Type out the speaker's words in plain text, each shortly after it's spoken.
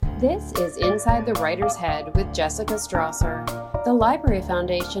This is Inside the Writer's Head with Jessica Strasser, the Library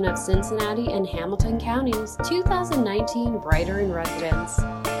Foundation of Cincinnati and Hamilton County's 2019 Writer in Residence.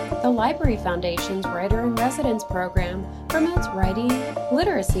 The Library Foundation's Writer in Residence program promotes writing,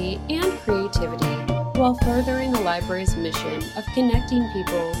 literacy, and creativity while furthering the library's mission of connecting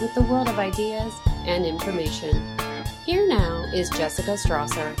people with the world of ideas and information. Here now is Jessica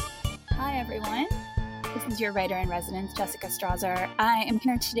Strasser. Hi, everyone. This is your Writer in Residence, Jessica Strasser. I am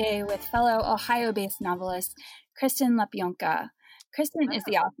here today with fellow Ohio-based novelist Kristen Lepionka. Kristen is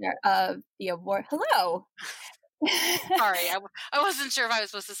the author of the award. Hello. Sorry, I wasn't sure if I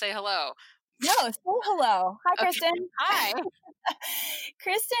was supposed to say hello. No, say hello. Hi, Okay. Kristen. Hi.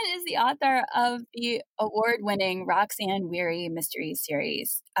 Kristen is the author of the award-winning Roxanne Weary mystery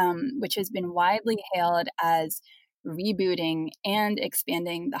series, which has been widely hailed as rebooting and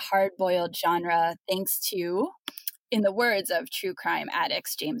expanding the hard-boiled genre thanks to, in the words of true crime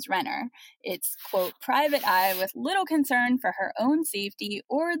addicts James Renner, it's, quote, private eye with little concern for her own safety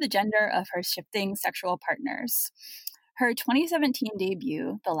or the gender of her shifting sexual partners. Her 2017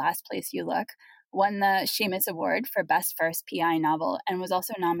 debut, The Last Place You Look, won the Shamus Award for Best First PI Novel and was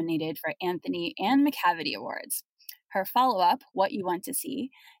also nominated for Anthony and Macavity Awards. Her follow-up, What You Want to See,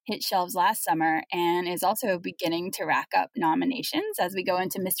 hit shelves last summer and is also beginning to rack up nominations as we go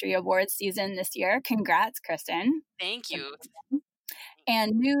into Mystery Awards season this year. Congrats, Kristen. Thank you.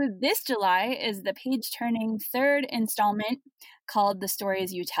 And new this July is the page-turning third installment called The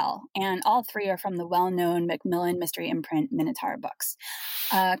Stories You Tell, and all three are from the well-known Macmillan mystery imprint Minotaur books.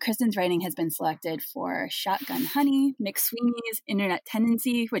 Kristen's writing has been selected for Shotgun Honey, McSweeney's Internet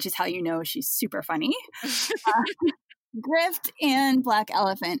Tendency, which is how you know she's super funny, Grift, and Black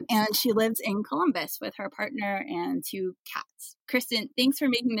Elephant, and she lives in Columbus with her partner and two cats. Kristen, thanks for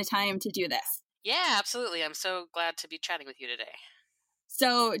making the time to do this. Yeah, absolutely. I'm so glad to be chatting with you today.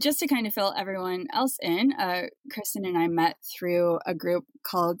 So just to kind of fill everyone else in, Kristen and I met through a group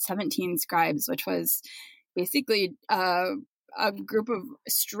called 17 Scribes, which was basically a group of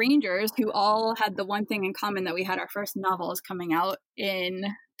strangers who all had the one thing in common, that we had our first novels coming out in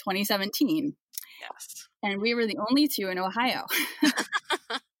 2017. Yes. And we were the only two in Ohio.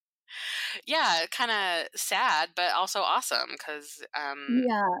 Yeah, kind of sad, but also awesome because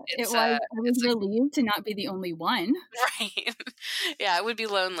yeah, it was. I was relieved to not be the only one. Right. Yeah, it would be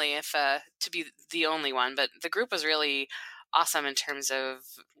lonely if to be the only one, but the group was really awesome in terms of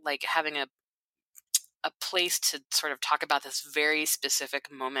like having a place to sort of talk about this very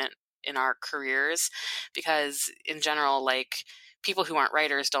specific moment in our careers, because in general, like, people who aren't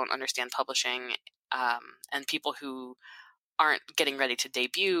writers don't understand publishing, and people who aren't getting ready to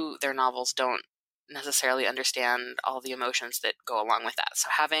debut their novels don't necessarily understand all the emotions that go along with that. So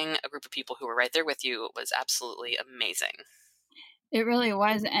having a group of people who were right there with you was absolutely amazing. It really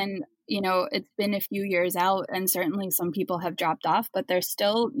was. And, you know, it's been a few years out and certainly some people have dropped off, but there's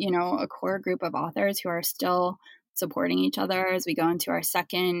still, you know, a core group of authors who are still supporting each other as we go into our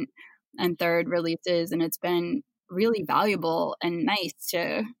second and third releases. And it's been really valuable and nice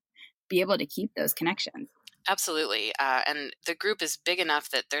to be able to keep those connections. Absolutely. And the group is big enough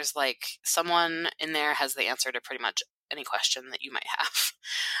that there's like someone in there has the answer to pretty much any question that you might have.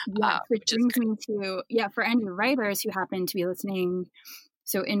 Yeah, which brings me to, for any writers who happen to be listening.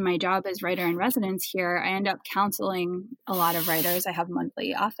 So in my job as writer in residence here, I end up counseling a lot of writers. I have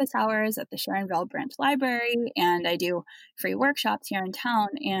monthly office hours at the Sharonville Branch Library, and I do free workshops here in town.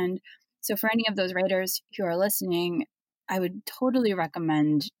 And so for any of those writers who are listening, I would totally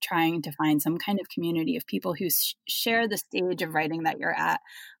recommend trying to find some kind of community of people who share the stage of writing that you're at,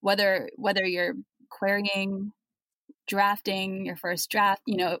 whether you're querying, drafting your first draft,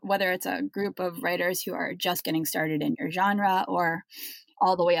 you know, whether it's a group of writers who are just getting started in your genre, or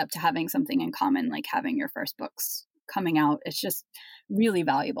all the way up to having something in common, like having your first books coming out. It's just really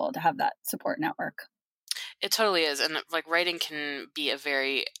valuable to have that support network. It totally is. And like, writing can be a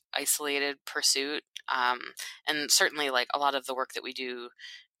very isolated pursuit. And certainly like a lot of the work that we do,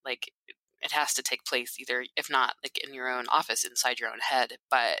 like, it has to take place either, if not like in your own office, inside your own head.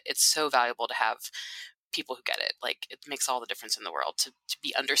 But it's so valuable to have people who get it. Like, it makes all the difference in the world to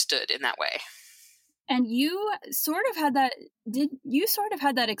be understood in that way. And you sort of had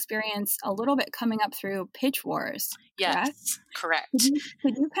that experience a little bit coming up through Pitch Wars, correct? Yes, correct.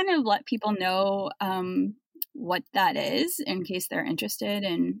 Could you kind of let people know what that is in case they're interested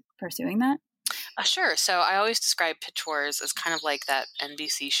in pursuing that? Sure. So I always describe Pitch Wars as kind of like that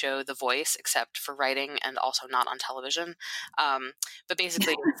NBC show The Voice, except for writing and also not on television. But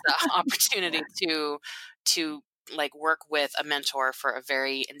basically, it's the opportunity to like work with a mentor for a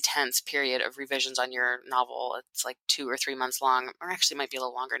very intense period of revisions on your novel. It's like 2 or 3 months long, or actually might be a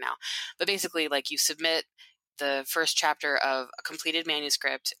little longer now. But basically, like, you submit the first chapter of a completed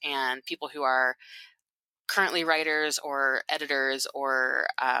manuscript, and people who are currently writers or editors, or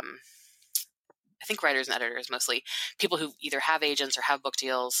I think writers and editors mostly, people who either have agents or have book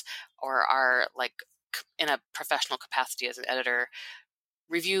deals or are like in a professional capacity as an editor,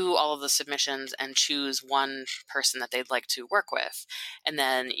 review all of the submissions and choose one person that they'd like to work with. And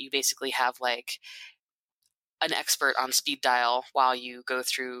then you basically have like an expert on speed dial while you go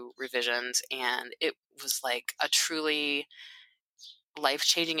through revisions. And it was like a truly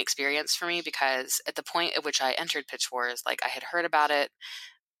life-changing experience for me, because at the point at which I entered Pitch Wars, like, I had heard about it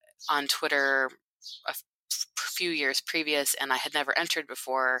on Twitter a few years previous, and I had never entered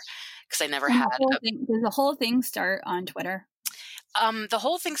before because I never had does the whole thing start on Twitter? The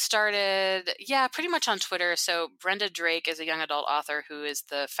whole thing started, pretty much on Twitter. So Brenda Drake is a young adult author who is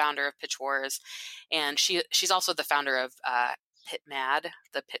the founder of Pitch Wars, and she's also the founder of Pit Mad,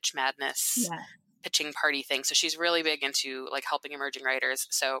 the Pitch Madness pitching party thing. So she's really big into like helping emerging writers.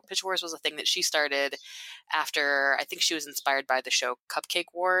 So Pitch Wars was a thing that she started after, I think she was inspired by the show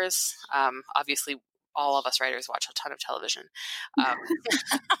Cupcake Wars. Obviously, all of us writers watch a ton of television.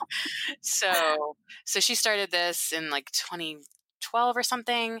 So she started this in like 2012 or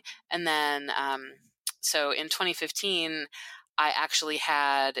something. And then, so in 2015, I actually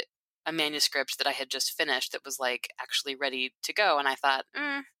had a manuscript that I had just finished that was like actually ready to go. And I thought,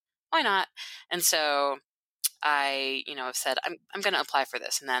 why not? And so I, said, I'm going to apply for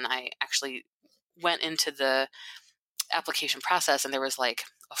this. And then I actually went into the application process, and there was like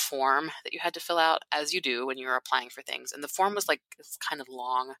a form that you had to fill out, as you do when you're applying for things. And the form was like, it's kind of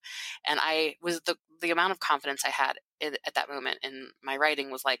long. And I was the amount of confidence I had at that moment in my writing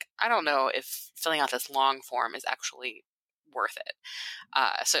was like, I don't know if filling out this long form is actually worth it.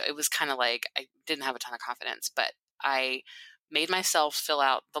 So it was kind of like, I didn't have a ton of confidence, but I made myself fill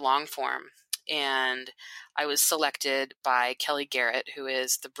out the long form. And I was selected by Kelly Garrett, who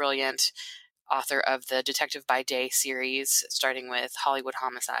is the brilliant author of the Detective by Day series, starting with Hollywood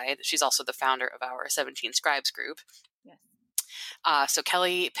Homicide. She's also the founder of our 17 Scribes group. Yes. So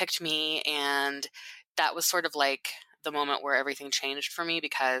Kelly picked me, and that was sort of like the moment where everything changed for me,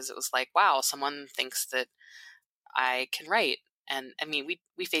 because it was like, wow, someone thinks that I can write. And I mean,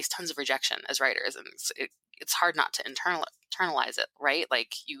 we face tons of rejection as writers, and it's hard not to internalize it, right?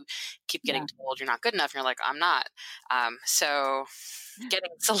 Like, you keep getting told you're not good enough, and you're like, I'm not. So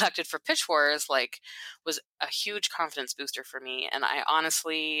getting selected for Pitch Wars was a huge confidence booster for me. And I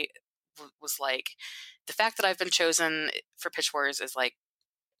honestly was like, the fact that I've been chosen for Pitch Wars is like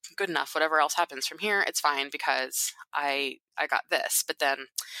good enough. Whatever else happens from here, it's fine, because I got this. But then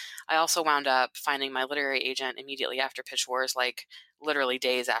I also wound up finding my literary agent immediately after Pitch Wars, like literally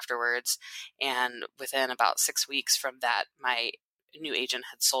days afterwards. And within about 6 weeks from that, my new agent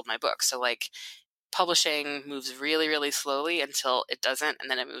had sold my book. So like, publishing moves really, really slowly until it doesn't,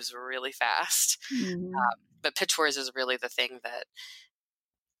 and then it moves really fast. Mm-hmm. But Pitch Wars is really the thing that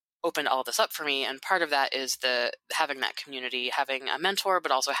opened all this up for me. And part of that is having that community, having a mentor,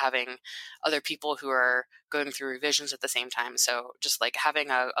 but also having other people who are going through revisions at the same time. So just like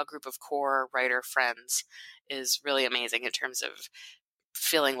having a group of core writer friends is really amazing in terms of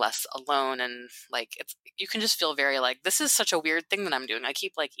feeling less alone. And like, you can just feel very like, this is such a weird thing that I'm doing. I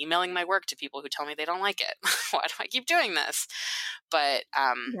keep like emailing my work to people who tell me they don't like it. Why do I keep doing this? But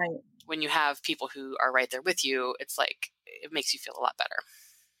when you have people who are right there with you, it's like, it makes you feel a lot better.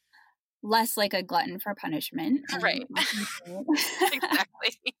 Less like a glutton for punishment. Right.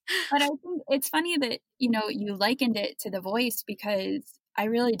 Exactly. But I think it's funny that, you likened it to The Voice, because I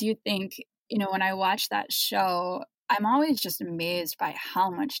really do think, when I watch that show, I'm always just amazed by how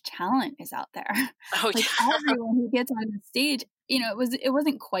much talent is out there. Oh, like everyone who gets on the stage, it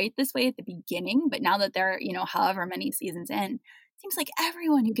wasn't quite this way at the beginning, but now that they're, however many seasons in, it seems like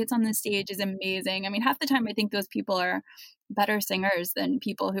everyone who gets on the stage is amazing. I mean, half the time I think those people are better singers than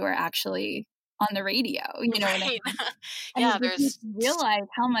people who are actually on the radio, Right. Yeah, there's realize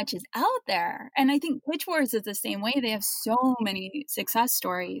how much is out there. And I think Pitch Wars is the same way. They have so many success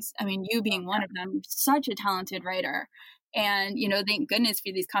stories. I mean, you being one of them, you're such a talented writer. And, thank goodness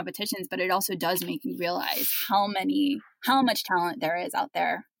for these competitions, but it also does make you realize how much talent there is out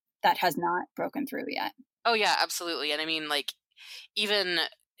there that has not broken through yet. Oh yeah, absolutely. And I mean, like, even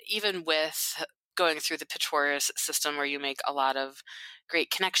with going through the Pitch Wars system, where you make a lot of great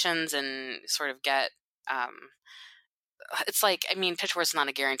connections and sort of get, it's like, I mean, Pitch Wars is not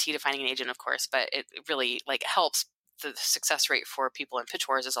a guarantee to finding an agent, of course, but it really like helps the success rate for people in Pitch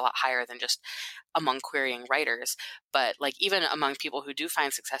Wars is a lot higher than just among querying writers. But like even among people who do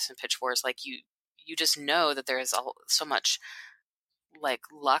find success in Pitch Wars, like you just know that there is so much like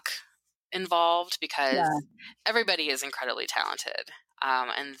luck involved because Yeah. everybody is incredibly talented.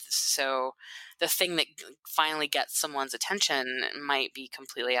 And so the thing that finally gets someone's attention might be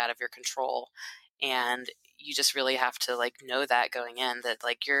completely out of your control. And you just really have to like know that going in, that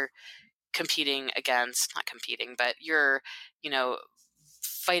like you're not competing, but you're,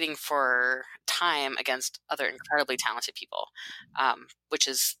 fighting for time against other incredibly talented people, which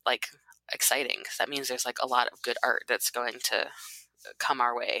is like exciting because that means there's like a lot of good art that's going to come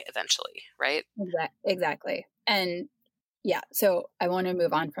our way eventually, right? Exactly. And yeah, so I want to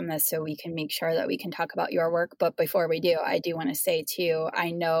move on from this so we can make sure that we can talk about your work. But before we do, I do want to say too,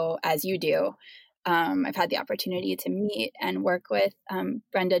 I know as you do, I've had the opportunity to meet and work with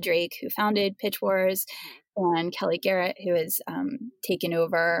Brenda Drake, who founded Pitch Wars, and Kelly Garrett, who has taken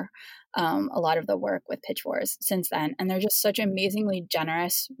over a lot of the work with Pitch Wars since then. And they're just such amazingly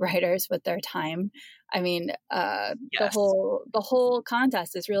generous writers with their time. I mean, Yes. the whole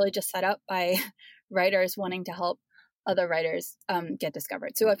contest is really just set up by writers wanting to help other writers get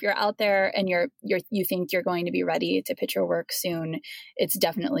discovered. So if you're out there and you think you're going to be ready to pitch your work soon, it's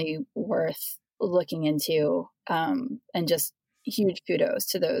definitely worth looking into. And just huge kudos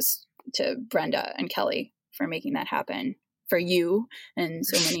to Brenda and Kelly for making that happen for you and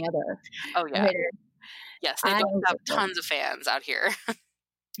so many other Oh yeah. writers. Yes, they both have tons of fans out here.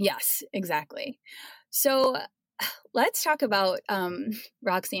 Yes, exactly. So let's talk about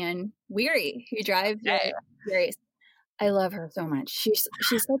Roxanne Weary, who drives the race. I love her so much. She's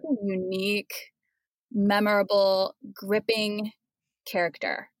such a unique, memorable, gripping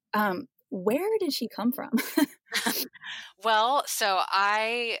character. Where did she come from? Well, so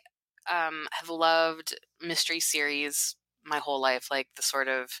I have loved mystery series my whole life, like the sort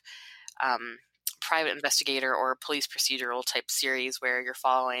of private investigator or police procedural type series where you're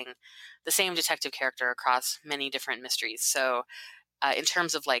following the same detective character across many different mysteries. So in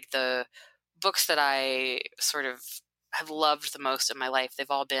terms of like the books that I sort of have loved the most in my life,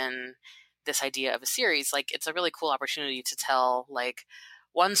 they've all been this idea of a series. Like it's a really cool opportunity to tell like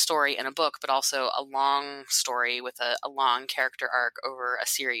one story in a book, but also a long story with a long character arc over a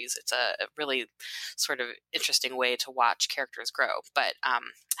series. It's a really sort of interesting way to watch characters grow. But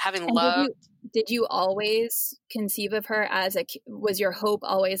having loved... Did you always conceive of her as was your hope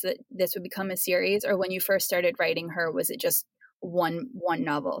always that this would become a series? Or when you first started writing her, was it just one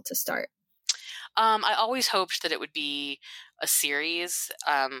novel to start? I always hoped that it would be a series.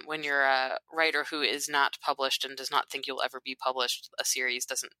 When you're a writer who is not published and does not think you'll ever be published, a series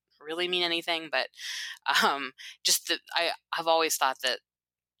doesn't really mean anything. But just that I have always thought that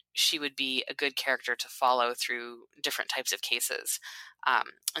she would be a good character to follow through different types of cases.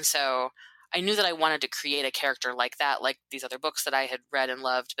 And so I knew that I wanted to create a character like that, like these other books that I had read and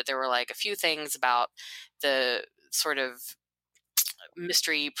loved. But there were like a few things about the sort of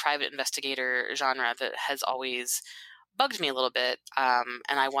mystery private investigator genre that has always bugged me a little bit. And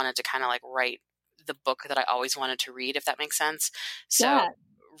I wanted to kind of like write the book that I always wanted to read, if that makes sense. So, yeah.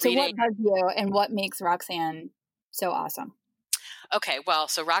 So what bugs you and what makes Roxanne so awesome? Okay, well,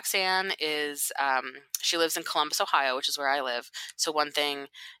 so Roxanne is, she lives in Columbus, Ohio, which is where I live. So one thing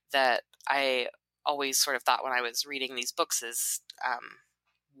that I always sort of thought when I was reading these books is,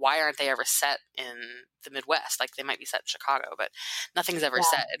 why aren't they ever set in the Midwest? Like they might be set in Chicago, but nothing's ever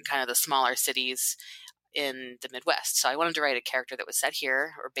set in kind of the smaller cities in the Midwest. So I wanted to write a character that was set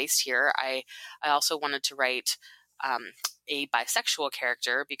here or based here. I also wanted to write a bisexual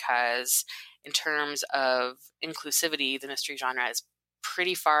character because in terms of inclusivity, the mystery genre is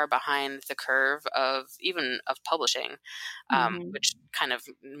pretty far behind the curve of publishing, which kind of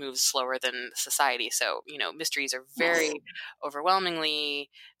moves slower than society. So, mysteries are very overwhelmingly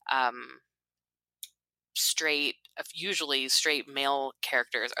straight, usually straight male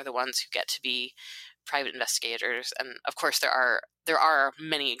characters are the ones who get to be private investigators. And of course there are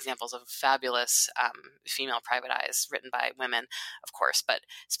many examples of fabulous female private eyes written by women, of course, but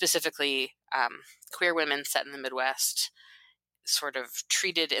specifically queer women set in the Midwest, sort of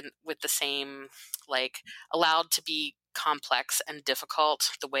treated with the same, like allowed to be complex and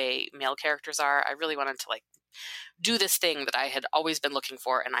difficult the way male characters are. I really wanted to like do this thing that I had always been looking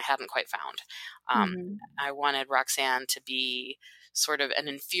for and I hadn't quite found. I wanted Roxanne to be sort of an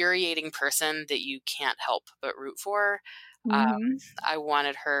infuriating person that you can't help but root for. I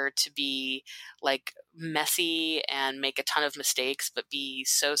wanted her to be like messy and make a ton of mistakes, but be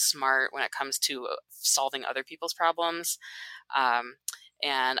so smart when it comes to solving other people's problems.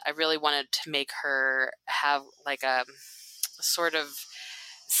 And I really wanted to make her have like a sort of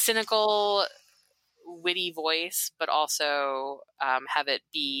cynical, witty voice, but also have it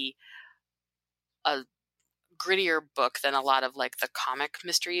be a grittier book than a lot of like the comic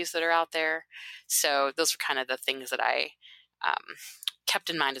mysteries that are out there. So those were kind of the things that I kept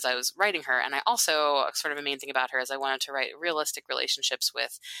in mind as I was writing her. And I also, sort of a main thing about her is I wanted to write realistic relationships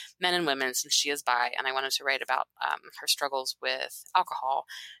with men and women, since she is bi, and I wanted to write about her struggles with alcohol,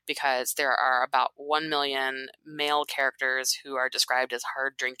 because there are about 1 million male characters who are described as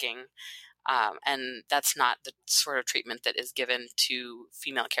hard drinking. And that's not the sort of treatment that is given to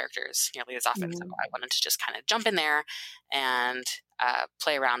female characters nearly as often. So I wanted to just kind of jump in there and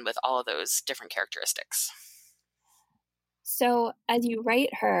play around with all of those different characteristics. So as you write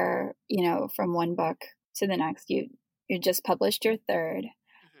her, from one book to the next, you just published your third.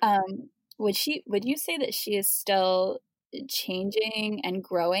 Mm-hmm. Would you say that she is still changing and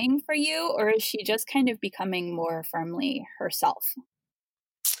growing for you, or is she just kind of becoming more firmly herself?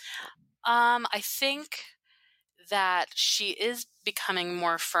 I think that she is becoming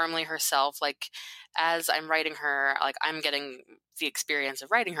more firmly herself. Like, as I'm writing her, like, I'm getting the experience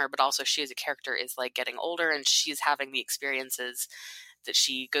of writing her, but also she as a character is like getting older, and she's having the experiences that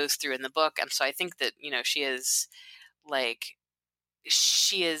she goes through in the book. And so I think that,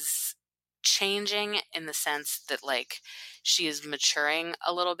 she is changing in the sense that like she is maturing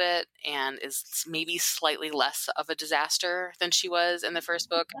a little bit and is maybe slightly less of a disaster than she was in the first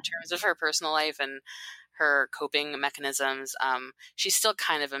book in terms of her personal life and her coping mechanisms. She's still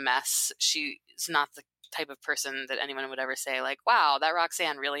kind of a mess. She is not the type of person that anyone would ever say like, wow, that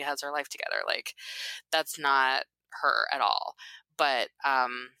Roxanne really has her life together. Like, that's not her at all. But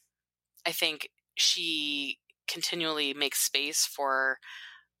I think she continually makes space for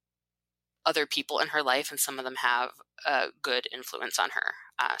other people in her life, and some of them have a good influence on her.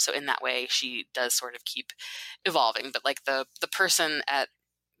 So in that way, she does sort of keep evolving. But like the person at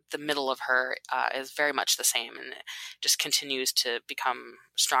the middle of her is very much the same, and it just continues to become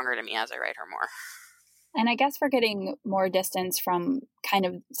stronger to me as I write her more. And I guess we're getting more distance from kind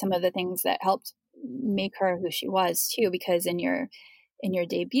of some of the things that helped make her who she was too, because in your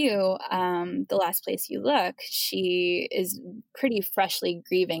debut, The Last Place You Look, she is pretty freshly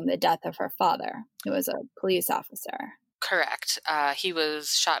grieving the death of her father, who was a police officer. Correct. He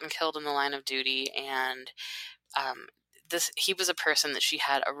was shot and killed in the line of duty, and he was a person that she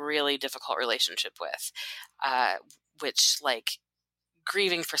had a really difficult relationship with, which, like,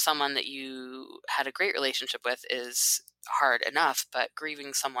 grieving for someone that you had a great relationship with is hard enough, but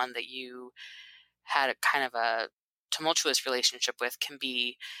grieving someone that you had a kind of a tumultuous relationship with can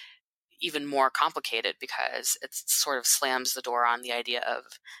be even more complicated, because it sort of slams the door on the idea of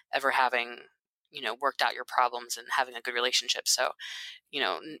ever having, worked out your problems and having a good relationship. So,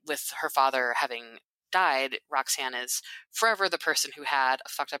 with her father having died, Roxanne is forever the person who had a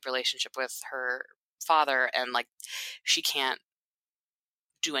fucked up relationship with her father, and like she can't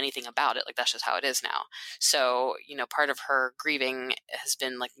do anything about it. Like, that's just how it is now. So, part of her grieving has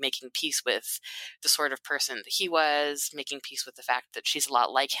been like making peace with the sort of person that he was, making peace with the fact that she's a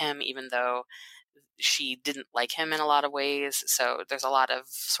lot like him, even though she didn't like him in a lot of ways. So there's a lot of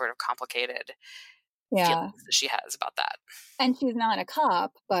sort of complicated feelings that she has about that. And she's not a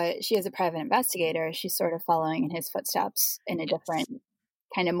cop, but she is a private investigator. She's sort of following in his footsteps in a different,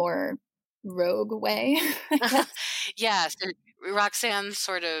 kind of more rogue way. Yeah. So Roxanne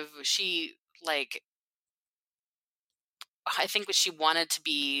I think she wanted to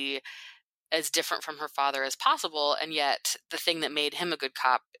be as different from her father as possible, and yet the thing that made him a good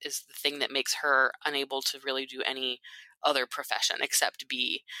cop is the thing that makes her unable to really do any other profession except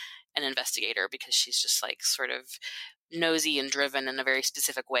be an investigator, because she's just like sort of nosy and driven in a very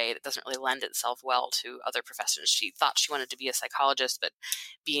specific way that doesn't really lend itself well to other professions. She thought she wanted to be a psychologist, but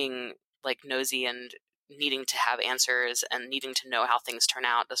being like nosy and needing to have answers and needing to know how things turn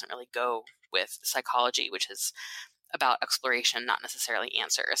out doesn't really go with psychology, which is about exploration, not necessarily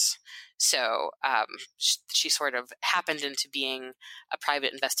answers. So she sort of happened into being a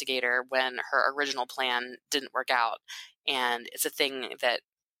private investigator when her original plan didn't work out. And it's a thing that,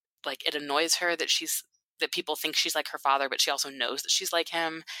 like, it annoys her that people think she's like her father, but she also knows that she's like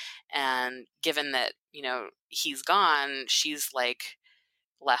him. And given that, he's gone, she's like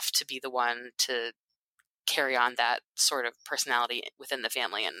left to be the one to carry on that sort of personality within the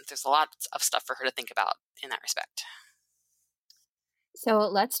family. And there's a lot of stuff for her to think about in that respect. So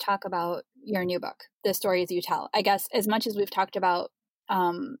let's talk about your new book, The Stories You Tell. I guess as much as we've talked about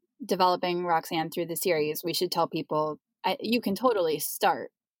developing Roxanne through the series, we should tell people you can totally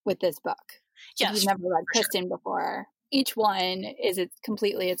start with this book. Yes, if you've never read Kristen before. each one is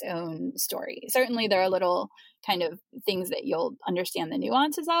completely its own story. Certainly there are little kind of things that you'll understand the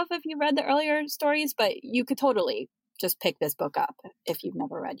nuances of if you've read the earlier stories, but you could totally just pick this book up if you've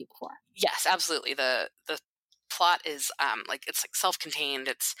never read it before. Yes, absolutely. The plot is it's like self-contained.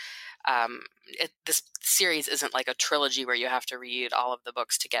 It's this series isn't like a trilogy where you have to read all of the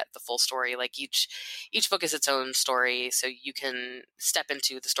books to get the full story. Like each book is its own story, so you can step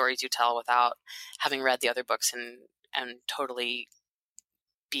into the stories you tell without having read the other books and totally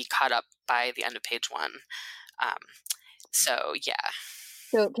be caught up by the end of page one. So yeah.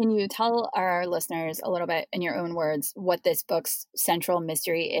 So can you tell our listeners a little bit in your own words what this book's central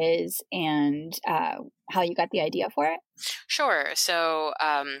mystery is and how you got the idea for it? Sure. So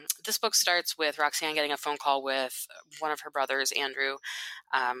this book starts with Roxanne getting a phone call with one of her brothers, Andrew.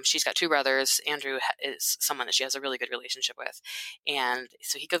 She's got two brothers. Andrew is someone that she has a really good relationship with. And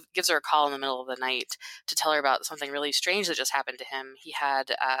so he gives her a call in the middle of the night to tell her about something really strange that just happened to him. He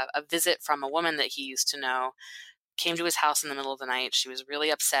had a visit from a woman that he used to know, came to his house in the middle of the night. She was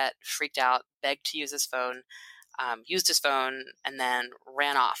really upset, freaked out, begged to use his phone, used his phone, and then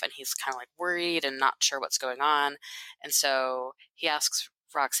ran off. And he's kind of like worried and not sure what's going on. And so he asks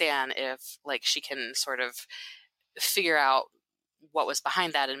Roxanne if like she can sort of figure out what was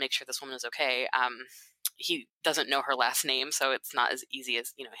behind that and make sure this woman is okay. He doesn't know her last name, so it's not as easy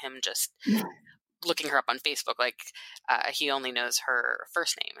as, him just looking her up on Facebook. Like he only knows her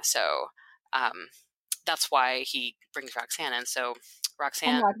first name. So that's why he brings Roxanne in. So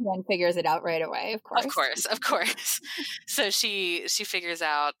Roxanne figures it out right away, of course. Of course. So she figures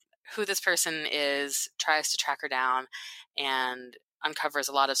out who this person is, tries to track her down, and uncovers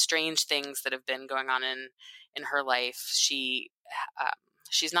a lot of strange things that have been going on in her life.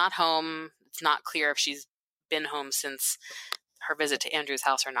 She's not home. It's not clear if she's been home since her visit to Andrew's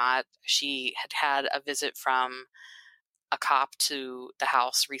house or not. She had a visit from a cop to the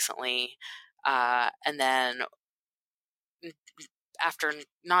house recently. And then after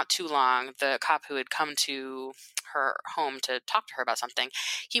not too long, the cop who had come to her home to talk to her about something,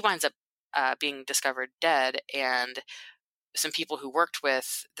 he winds up being discovered dead. And some people who worked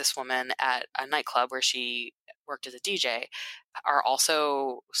with this woman at a nightclub where she worked as a DJ are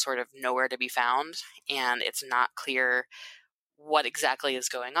also sort of nowhere to be found. And it's not clear what exactly is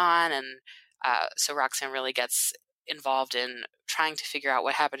going on. And so Roxanne really gets involved in trying to figure out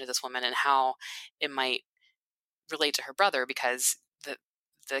what happened to this woman and how it might relate to her brother, because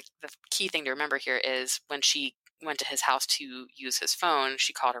the key thing to remember here is when she went to his house to use his phone,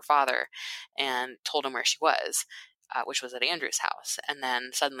 she called her father and told him where she was, which was at Andrew's house. And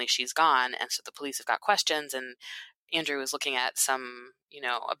then suddenly she's gone, and so the police have got questions, and Andrew is looking at some,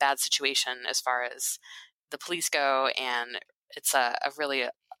 a bad situation as far as the police go, and it's a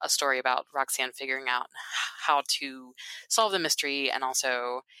story about Roxanne figuring out how to solve the mystery and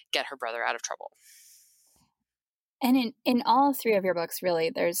also get her brother out of trouble. And in all three of your books,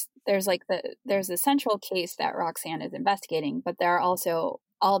 really, there's a central case that Roxanne is investigating, but there are also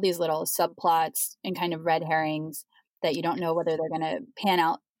all these little subplots and kind of red herrings that you don't know whether they're going to pan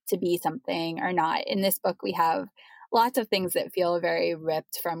out to be something or not. In this book, we have lots of things that feel very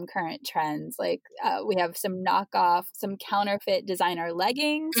ripped from current trends. Like we have some counterfeit designer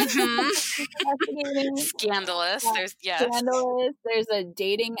leggings. Mm-hmm. Scandalous. Scandalous. There's a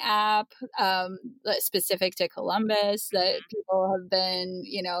dating app specific to Columbus that people have been,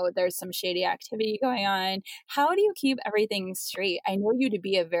 there's some shady activity going on. How do you keep everything straight? I know you to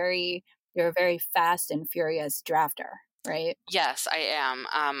be you're a very fast and furious drafter, right? Yes, I am.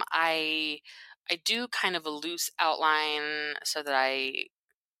 I do kind of a loose outline so that I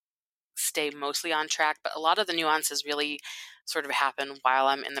stay mostly on track, but a lot of the nuances really sort of happen while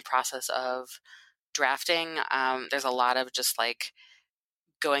I'm in the process of drafting. There's a lot of just like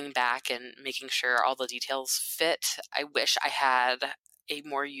going back and making sure all the details fit. I wish I had a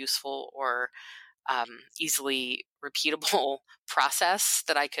more useful or easily repeatable process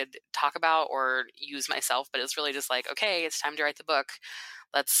that I could talk about or use myself, but it's really just like, okay, it's time to write the book.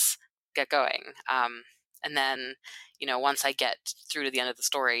 Let's get going. And then, once I get through to the end of the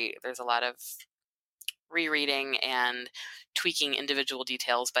story, there's a lot of rereading and tweaking individual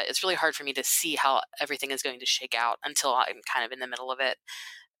details, but it's really hard for me to see how everything is going to shake out until I'm kind of in the middle of it,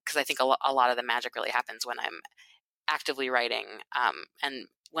 because I think a lot of the magic really happens when I'm actively writing. And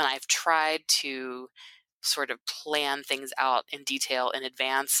when I've tried to sort of plan things out in detail in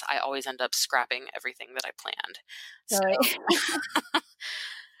advance, I always end up scrapping everything that I planned. So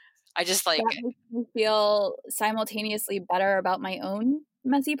I just like... That makes me feel simultaneously better about my own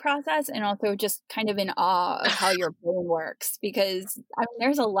messy process, and also just kind of in awe of how your brain works, because I mean,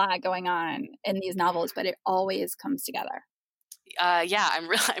 there's a lot going on in these novels, but it always comes together. Yeah,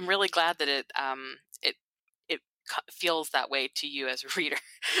 I'm really glad that it feels that way to you as a reader,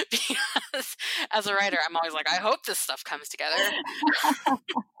 because as a writer, I'm always like, I hope this stuff comes together.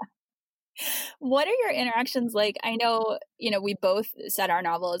 What are your interactions like? I know, we both set our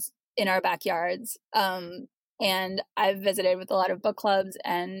novels in our backyards, and I've visited with a lot of book clubs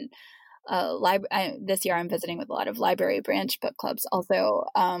and this year I'm visiting with a lot of library branch book clubs also,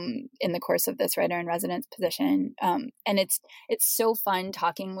 in the course of this writer in residence position. And it's so fun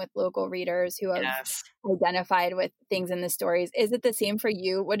talking with local readers who have Yes. identified with things in the stories. Is it the same for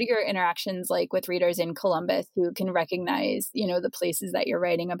you? What are your interactions like with readers in Columbus who can recognize, the places that you're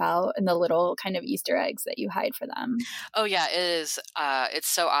writing about and the little kind of Easter eggs that you hide for them? Oh yeah, it is. It's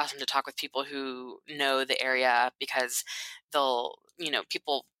so awesome to talk with people who know the area, because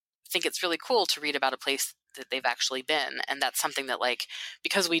people think it's really cool to read about a place that they've actually been. And that's something that, like,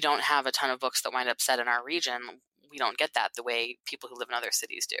 because we don't have a ton of books that wind up set in our region, we don't get that the way people who live in other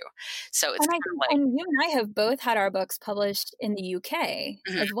cities do. So it's and you and I have both had our books published in the UK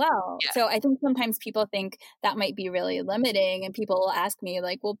as well. Yeah. So I think sometimes people think that might be really limiting, and people will ask me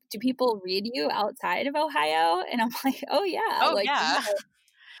like, well, do people read you outside of Ohio? And I'm like, oh yeah. Oh like, yeah.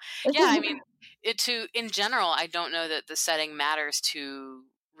 Yeah, I mean, in general, I don't know that the setting matters to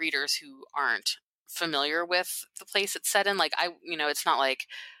readers who aren't familiar with the place it's set in. Like, it's not like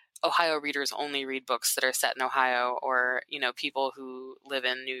Ohio readers only read books that are set in Ohio, or, people who live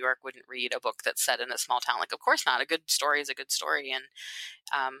in New York wouldn't read a book that's set in a small town. Like, of course not. A good story is a good story. And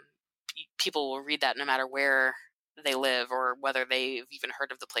people will read that no matter where they live or whether they've even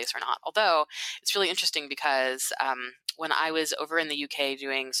heard of the place or not. Although it's really interesting because when I was over in the UK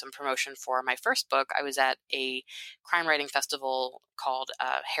doing some promotion for my first book, I was at a crime writing festival called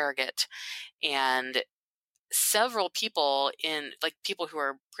Harrogate, and several people people who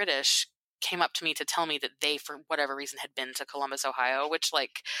are British came up to me to tell me that they, for whatever reason, had been to Columbus, Ohio, which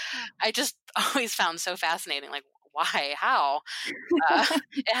I just always found so fascinating. Like, why? How?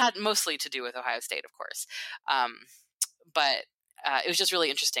 It had mostly to do with Ohio State, of course. But it was just really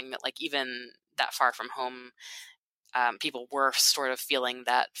interesting that, even that far from home, people were sort of feeling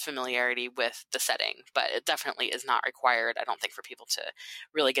that familiarity with the setting. But it definitely is not required, I don't think, for people to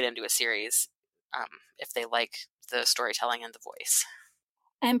really get into a series if they like the storytelling and the voice.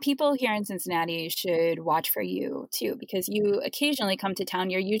 And people here in Cincinnati should watch for you too, because you occasionally come to town.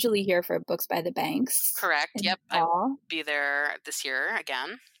 You're usually here for Books by the Banks. Correct. Yep. I will be there this year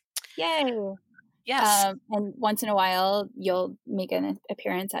again. Yay. Yes. And once in a while, you'll make an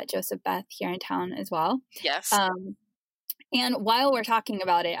appearance at Joseph Beth here in town as well. Yes. And while we're talking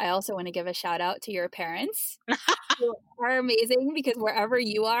about it, I also want to give a shout out to your parents. You are amazing, because wherever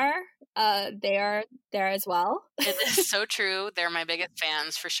you are, they are there as well. It is so true. They're my biggest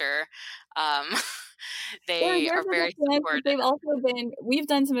fans for sure. They are very supportive. We've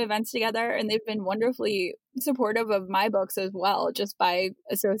done some events together, and they've been wonderfully supportive of my books as well, just by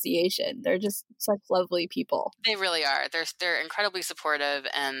association. They're just such lovely people. They really are. They're incredibly supportive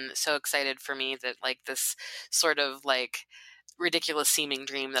and so excited for me that this sort of ridiculous seeming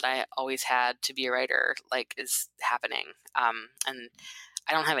dream that I always had to be a writer is happening. And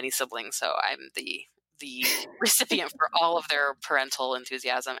I don't have any siblings, so I'm the recipient for all of their parental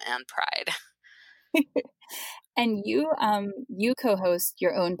enthusiasm and pride. And you co-host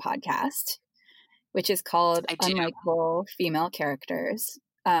your own podcast, which is called Unlikable Female Characters.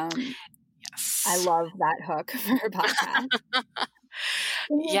 Yes. I love that hook for her podcast.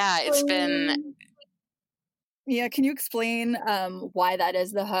 Yeah, it's been... Yeah, can you explain why that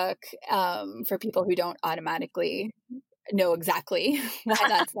is the hook, for people who don't automatically know exactly why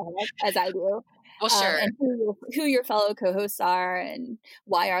that's the hook, as I do? Well, sure. And who your fellow co-hosts are, and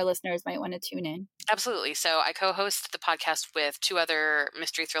why our listeners might want to tune in. Absolutely. So I co-host the podcast with two other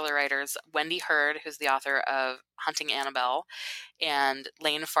mystery thriller writers, Wendy Hurd, who's the author of Hunting Annabelle, and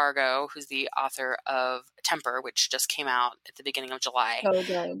Lane Fargo, who's the author of Temper, which just came out at the beginning of July. So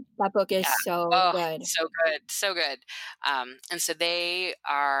good. That book is so good. So good. So good. And so they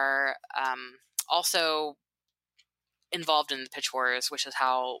are also involved in the Pitch Wars, which is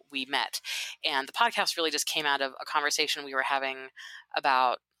how we met. And the podcast really just came out of a conversation we were having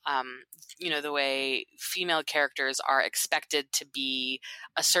about the way female characters are expected to be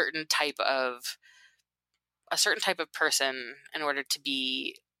a certain type of person in order to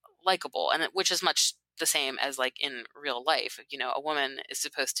be likable, and which is much the same as in real life. A woman is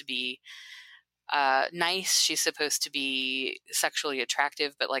supposed to be nice. She's supposed to be sexually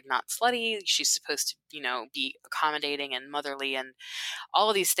attractive, but like not slutty. She's supposed to, be accommodating and motherly, and all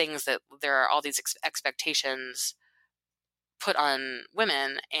of these things that there are all these expectations put on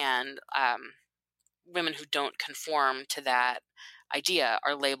women, and women who don't conform to that idea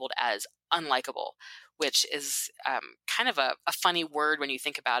are labeled as unlikable, which is kind of a funny word when you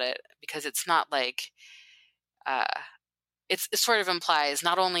think about it, because it's not like it sort of implies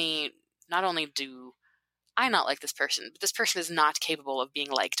not only do I not like this person, but this person is not capable of being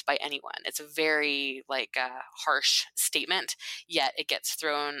liked by anyone. It's a very harsh statement, yet it gets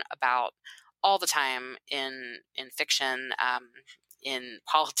thrown about all the time in fiction, in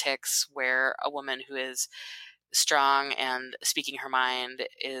politics, where a woman who is strong and speaking her mind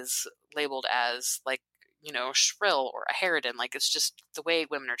is labeled as shrill or a harridan. Like, it's just the way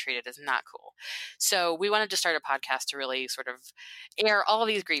women are treated is not cool. So we wanted to start a podcast to really sort of air all of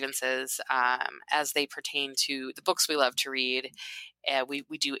these grievances as they pertain to the books we love to read. We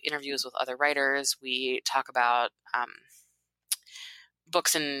do interviews with other writers. We talk about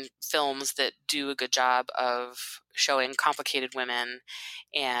books and films that do a good job of showing complicated women.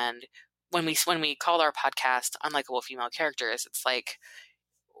 And when we call our podcast Unlikable Female Characters, it's like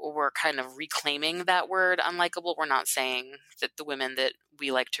we're kind of reclaiming that word unlikable. We're not saying that the women that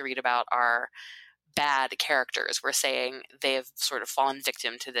we like to read about are bad characters. We're saying they have sort of fallen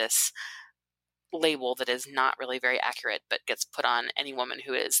victim to this label that is not really very accurate, but gets put on any woman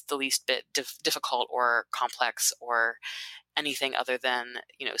who is the least bit difficult or complex or anything other than,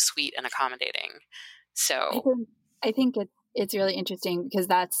 sweet and accommodating. So I think it's really interesting, because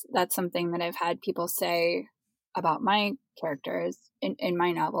that's something that I've had people say about my characters in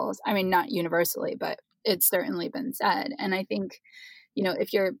my novels. I mean, not universally, but it's certainly been said. And I think,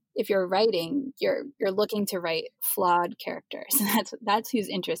 if you're writing, you're looking to write flawed characters. That's who's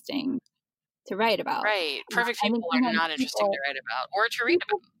interesting to write about. Right. Perfect people are not interesting to write about or to read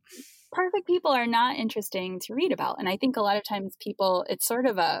about. Perfect people are not interesting to read about. And I think a lot of times it's sort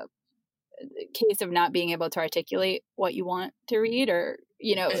of a case of not being able to articulate what you want to read, or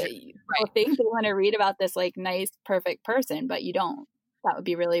people think they want to read about this like nice perfect person, but you don't. That would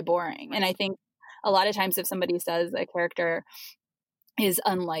be really boring. And I think a lot of times if somebody says a character is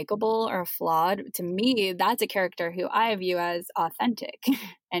unlikable or flawed, to me that's a character who I view as authentic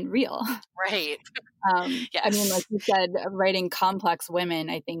and real. Right. Yes. I mean, like you said, writing complex women,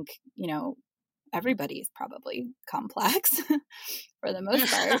 I think everybody's probably complex for the most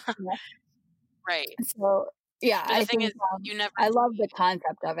part. Right. So yeah, but the thing is, I love the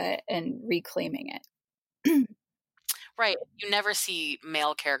concept of it and reclaiming it. Right. You never see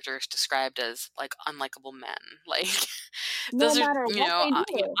male characters described as like unlikable men. Like those are,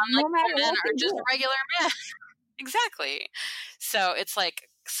 unlikable men are just regular men. Exactly. So it's like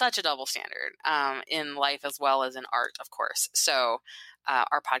such a double standard in life as well as in art, of course. So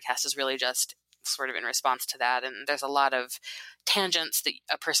our podcast is really just sort of in response to that. And there's a lot of tangents that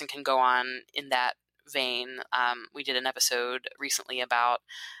a person can go on in that vein. We did an episode recently about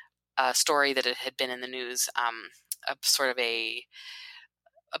a story that it had been in the news, a sort of a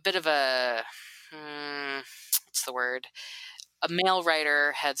bit of a, what's the word? A male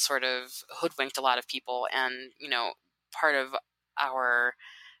writer had sort of hoodwinked a lot of people. And, part of our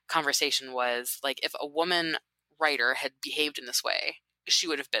conversation was like, if a woman writer had behaved in this way, she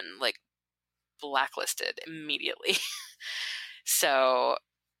would have been like blacklisted immediately. So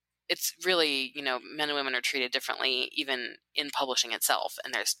it's really, men and women are treated differently, even in publishing itself.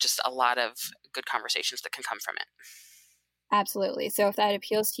 And there's just a lot of good conversations that can come from it. Absolutely. So if that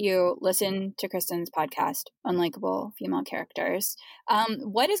appeals to you, listen to Kristen's podcast, Unlikable Female Characters.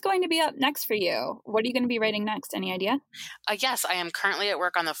 What is going to be up next for you? What are you going to be writing next? Any idea? Yes, I am currently at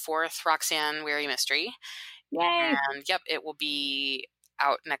work on the 4th Roxane Weary mystery. Yay! And yep, it will be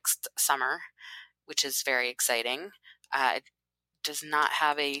out next summer, which is very exciting. It does not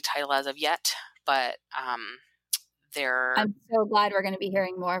have a title as of yet, but I'm so glad we're going to be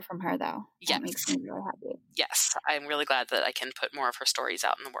hearing more from her, though. Yes. That makes me really happy. Yes, I'm really glad that I can put more of her stories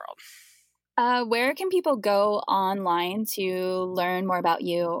out in the world. Where can people go online to learn more about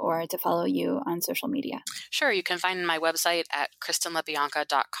you or to follow you on social media? Sure, you can find my website at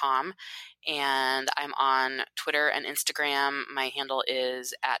kristenlebianca.com, and I'm on Twitter and Instagram. My handle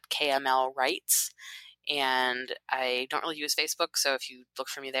is at KMLWrites. And I don't really use Facebook, so if you look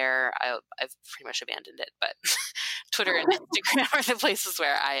for me there, I've pretty much abandoned it. But Twitter and Instagram are the places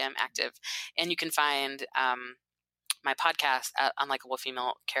where I am active. And you can find my podcast at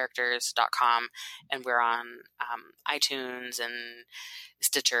unlikablefemalecharacters.com, and we're on iTunes and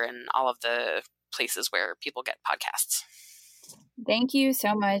Stitcher and all of the places where people get podcasts. Thank you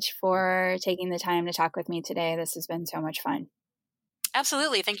so much for taking the time to talk with me today. This has been so much fun.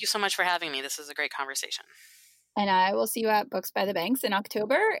 Absolutely. Thank you so much for having me. This is a great conversation. And I will see you at Books by the Banks in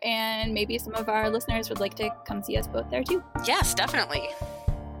October. And maybe some of our listeners would like to come see us both there too. Yes, definitely.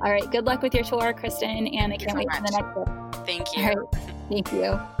 All right. Good luck with your tour, Kristen. And I can't wait for the next book. Thank you. All right. Thank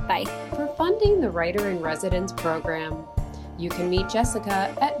you. Bye. For funding the Writer in Residence program, you can meet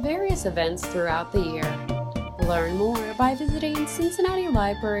Jessica at various events throughout the year. Learn more by visiting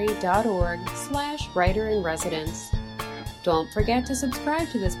cincinnatilibrary.org/writer-in-residence. Don't forget to subscribe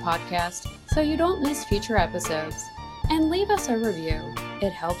to this podcast so you don't miss future episodes. And leave us a review.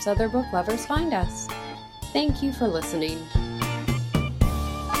 It helps other book lovers find us. Thank you for listening.